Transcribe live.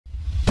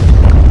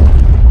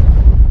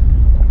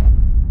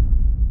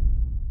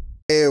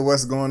Hey,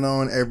 what's going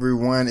on,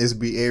 everyone? It's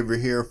Behavior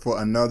here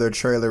for another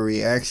trailer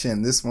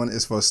reaction. This one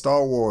is for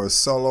Star Wars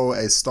Solo,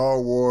 a Star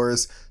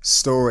Wars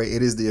story.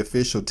 It is the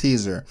official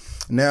teaser.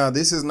 Now,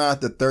 this is not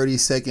the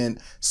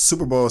 30-second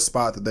Super Bowl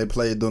spot that they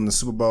played during the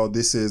Super Bowl.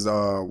 This is,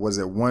 was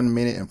it 1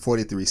 minute and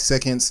 43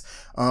 seconds?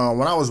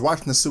 When I was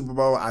watching the Super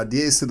Bowl, I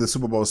did see the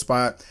Super Bowl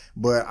spot,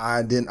 but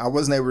I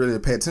wasn't able to really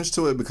pay attention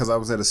to it because I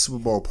was at a Super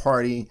Bowl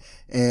party,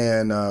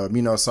 and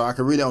so I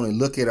could really only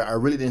look at it. I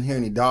really didn't hear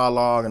any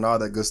dialogue and all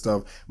that good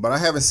stuff, but I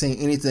haven't seen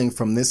anything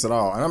from this at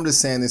all. And I'm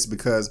just saying this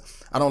because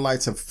I don't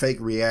like to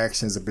fake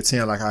reactions and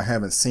pretend like I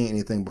haven't seen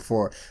anything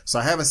before. So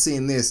I haven't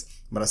seen this,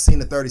 but I've seen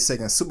the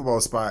 30-second Super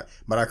Bowl spot,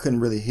 but I couldn't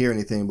really hear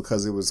anything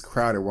because it was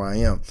crowded where I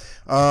am.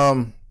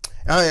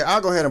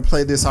 I'll go ahead and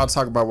play this. I'll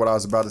talk about what I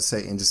was about to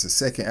say in just a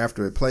second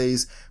after it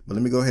plays. But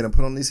let me go ahead and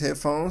put on these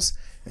headphones,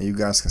 and you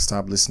guys can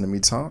stop listening to me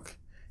talk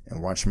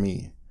and watch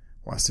me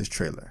watch this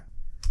trailer.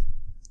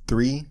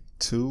 3,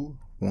 2,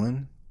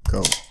 1,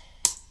 go.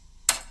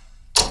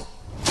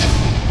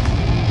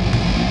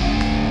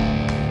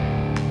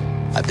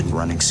 I've been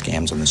running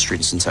scams on the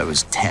street since I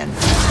was 10.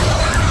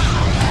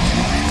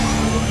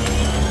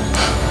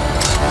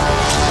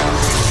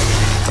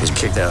 I was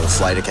kicked out of the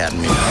flight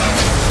academy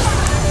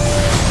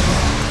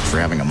for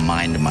having a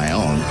mind of my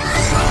own.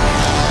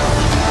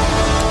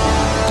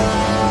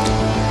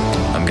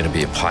 I'm gonna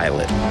be a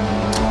pilot.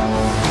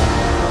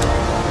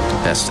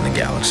 Best in the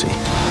galaxy.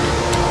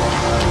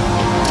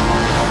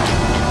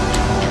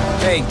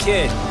 Hey,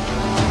 kid.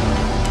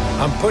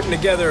 I'm putting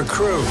together a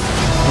crew.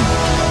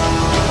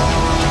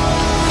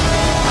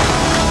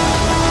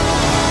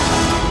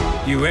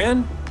 You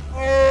in?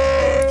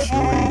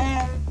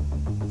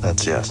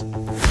 That's yes.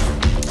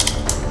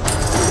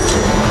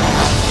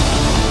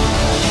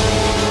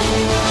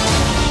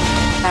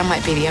 I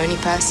might be the only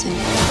person.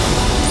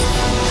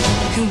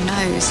 Who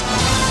knows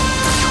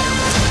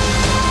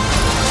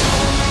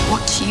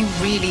what you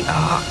really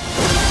are?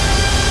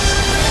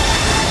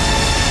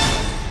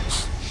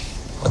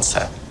 What's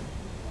that?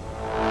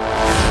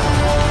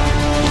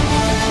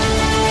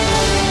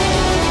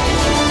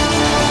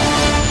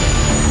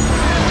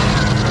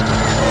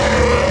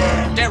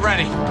 Get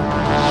ready.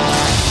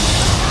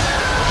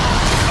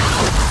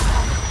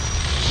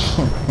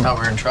 Thought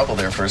we were in trouble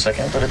there for a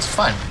second, but it's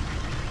fine.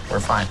 We're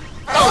fine.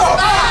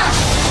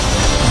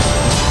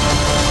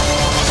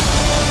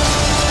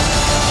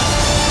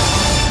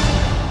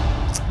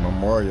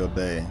 Memorial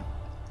Day.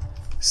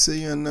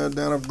 See you in there,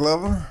 Donald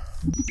Glover.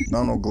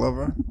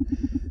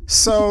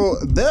 So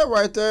that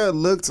right there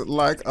looked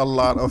like a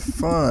lot of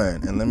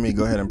fun. And let me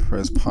go ahead and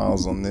press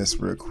pause on this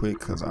real quick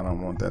because I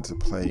don't want that to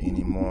play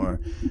anymore.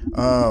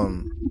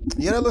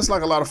 Yeah, that looks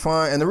like a lot of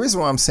fun. And the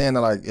reason why I'm saying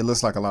that it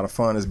looks like a lot of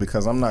fun is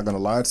because I'm not gonna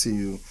lie to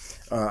you.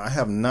 I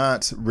have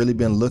not really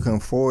been looking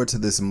forward to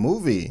this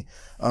movie.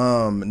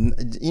 I'm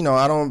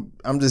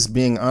just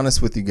being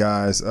honest with you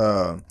guys.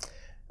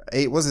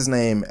 What's his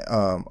name?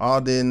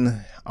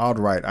 Alden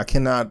Wright. I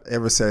cannot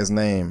ever say his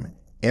name.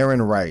 Alden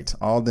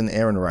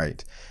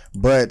Ehrenreich.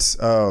 But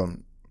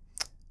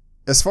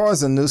as far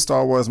as the new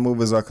Star Wars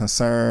movies are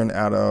concerned,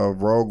 out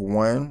of Rogue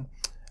One,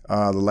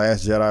 The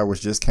Last Jedi,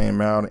 which just came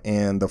out,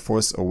 and The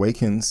Force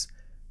Awakens,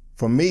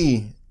 for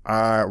me,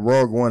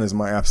 Rogue One is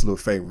my absolute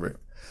favorite.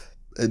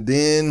 And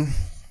then,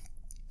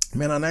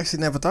 man, I actually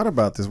never thought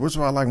about this. Which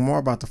do I like more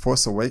about, The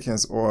Force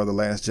Awakens or The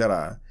Last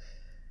Jedi?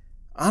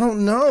 I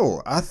don't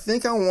know. I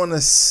think I want to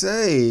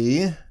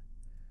say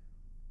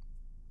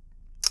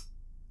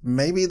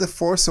maybe The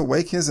Force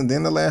Awakens and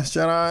then The Last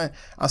Jedi.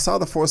 I saw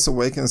The Force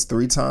Awakens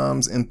 3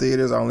 times in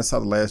theaters. I only saw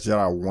The Last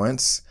Jedi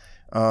once.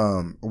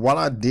 While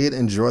I did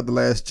enjoy The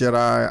Last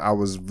Jedi, I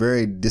was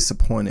very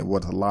disappointed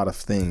with a lot of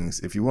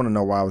things. If you want to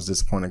know why I was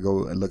disappointed,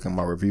 go and look at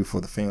my review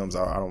for the films.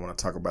 I don't want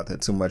to talk about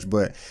that too much.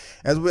 But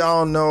as we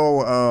all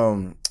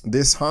know,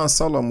 this Han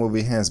Solo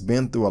movie has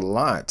been through a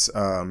lot.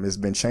 It's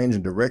been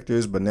changing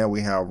directors, but now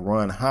we have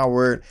Ron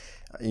Howard.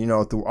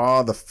 Through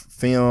all the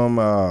film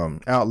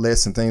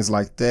outlets and things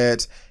like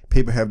that,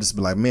 people have just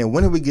been like, man,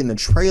 when are we getting a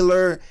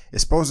trailer?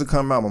 It's supposed to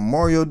come out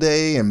Memorial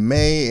Day in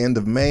May, end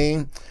of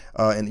May.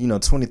 And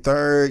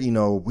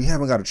 23rd, we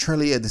haven't got a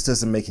trailer yet. This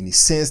doesn't make any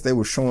sense. They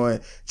were showing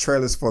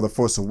trailers for The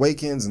Force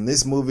Awakens and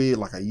this movie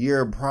like a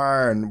year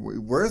prior,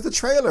 and where's the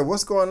trailer?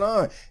 What's going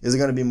on? Is it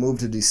going to be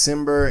moved to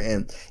December?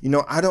 And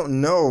I don't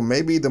know.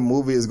 Maybe the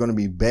movie is going to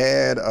be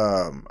bad.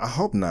 I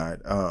hope not.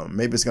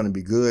 Maybe it's going to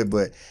be good,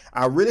 but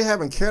I really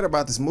haven't cared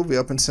about this movie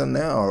up until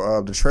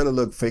now. The trailer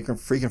looked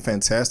freaking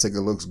fantastic.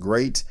 It looks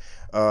great.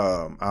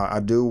 I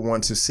do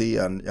want to see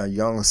a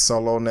young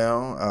Solo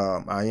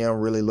now. I am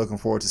really looking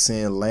forward to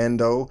seeing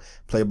Lando,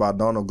 played by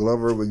Donald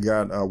Glover. We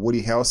got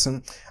Woody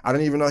Harrelson. I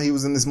didn't even know he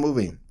was in this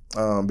movie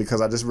because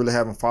I just really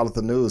haven't followed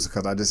the news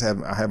because I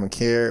haven't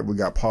cared. We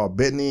got Paul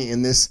Bettany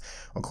in this.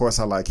 Of course,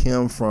 I like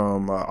him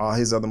from all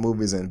his other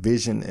movies and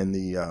Vision and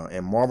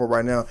and Marvel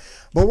right now.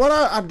 But what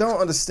I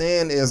don't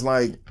understand is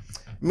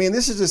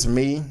this is just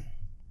me,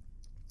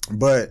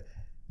 but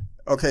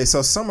okay,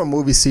 so summer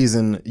movie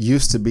season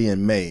used to be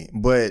in May,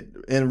 but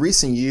in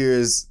recent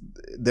years,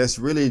 that's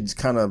really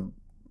kind of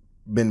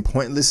been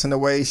pointless in a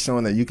way,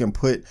 showing that you can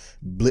put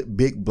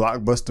big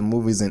blockbuster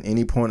movies in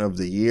any point of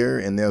the year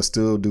and they'll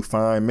still do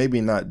fine.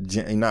 Maybe not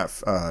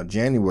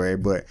January,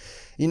 but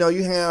you know,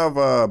 you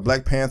have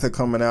Black Panther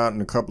coming out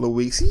in a couple of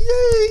weeks.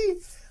 Yay!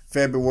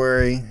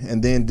 February,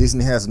 and then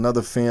Disney has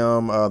another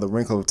film, The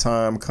Wrinkle of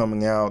Time,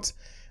 coming out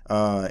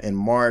in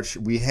March.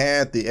 We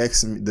had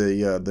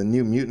the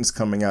New Mutants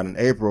coming out in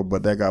April,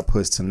 but that got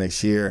pushed to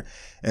next year.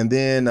 And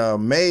then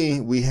May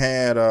we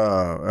had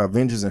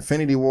Avengers: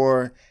 Infinity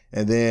War,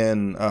 and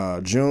then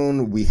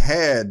June we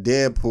had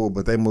Deadpool,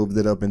 but they moved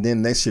it up. And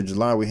then next year,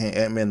 July, we had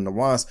Ant-Man and the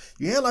Wasp.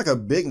 You had like a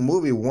big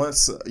movie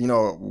once, you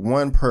know,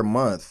 one per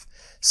month.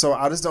 So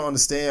I just don't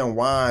understand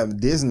why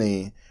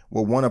Disney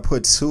will want to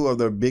put two of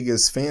their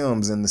biggest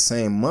films in the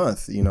same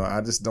month. You know,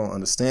 I just don't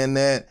understand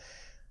that.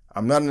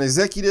 I'm not an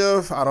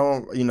executive. I'm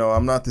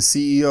not the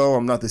CEO.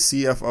 I'm not the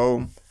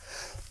CFO.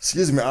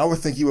 Excuse me. I would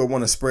think you would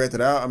want to spread that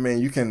out. I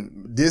mean,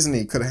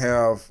 Disney could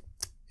have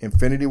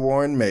Infinity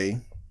War in May,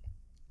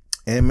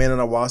 Ant-Man and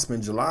the Wasp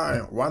in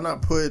July. Why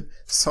not put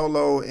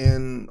Solo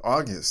in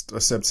August or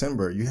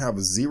September? You have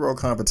zero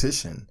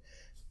competition.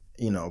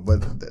 You know,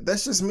 but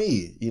that's just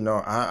me. You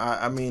know,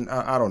 I mean,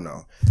 I don't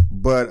know.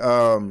 But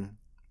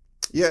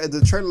yeah,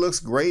 the trailer looks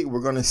great.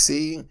 We're going to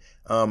see.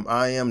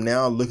 I am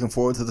now looking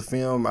forward to the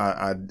film.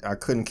 I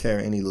couldn't care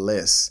any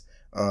less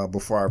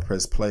before I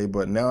press play,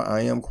 but now I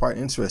am quite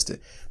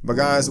interested. But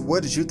guys,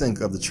 what did you think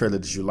of the trailer?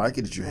 Did you like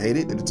it? Did you hate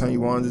it? Did it turn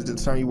you on? Did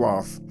it turn you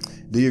off?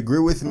 Do you agree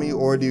with me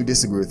or do you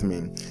disagree with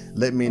me?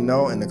 Let me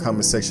know in the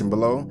comment section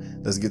below.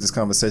 Let's get this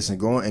conversation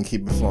going and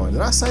keep it flowing.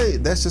 Did I say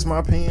that's just my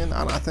opinion?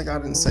 I think I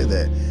didn't say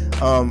that.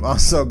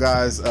 Also,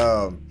 guys,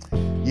 I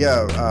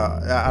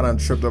done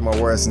tripped up my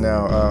words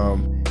now.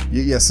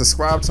 Yeah,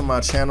 subscribe to my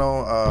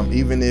channel.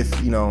 Even if,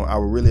 you know, I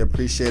would really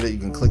appreciate it. You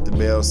can click the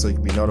bell so you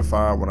can be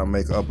notified when I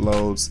make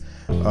uploads.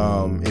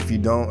 If you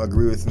don't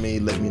agree with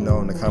me, let me know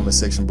in the comment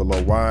section below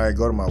why.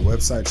 Go to my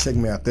website, check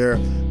me out there,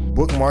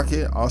 bookmark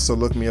it. Also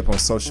look me up on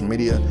social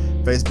media,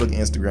 Facebook,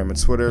 Instagram, and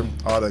Twitter,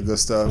 all that good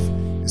stuff.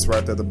 It's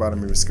right there at the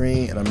bottom of your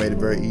screen, and I made it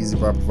very easy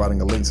by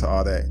providing a link to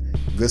all that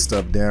good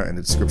stuff down in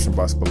the description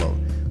box below.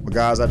 But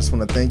guys, I just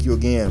want to thank you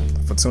again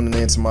for tuning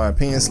in to my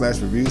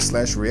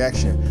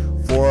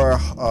opinion/review/reaction for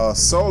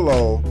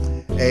Solo,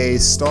 a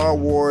Star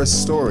Wars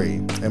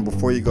story. And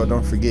before you go,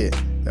 don't forget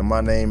that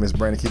my name is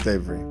Brandon Keith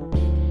Avery,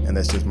 and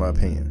that's just my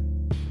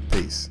opinion.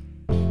 Peace.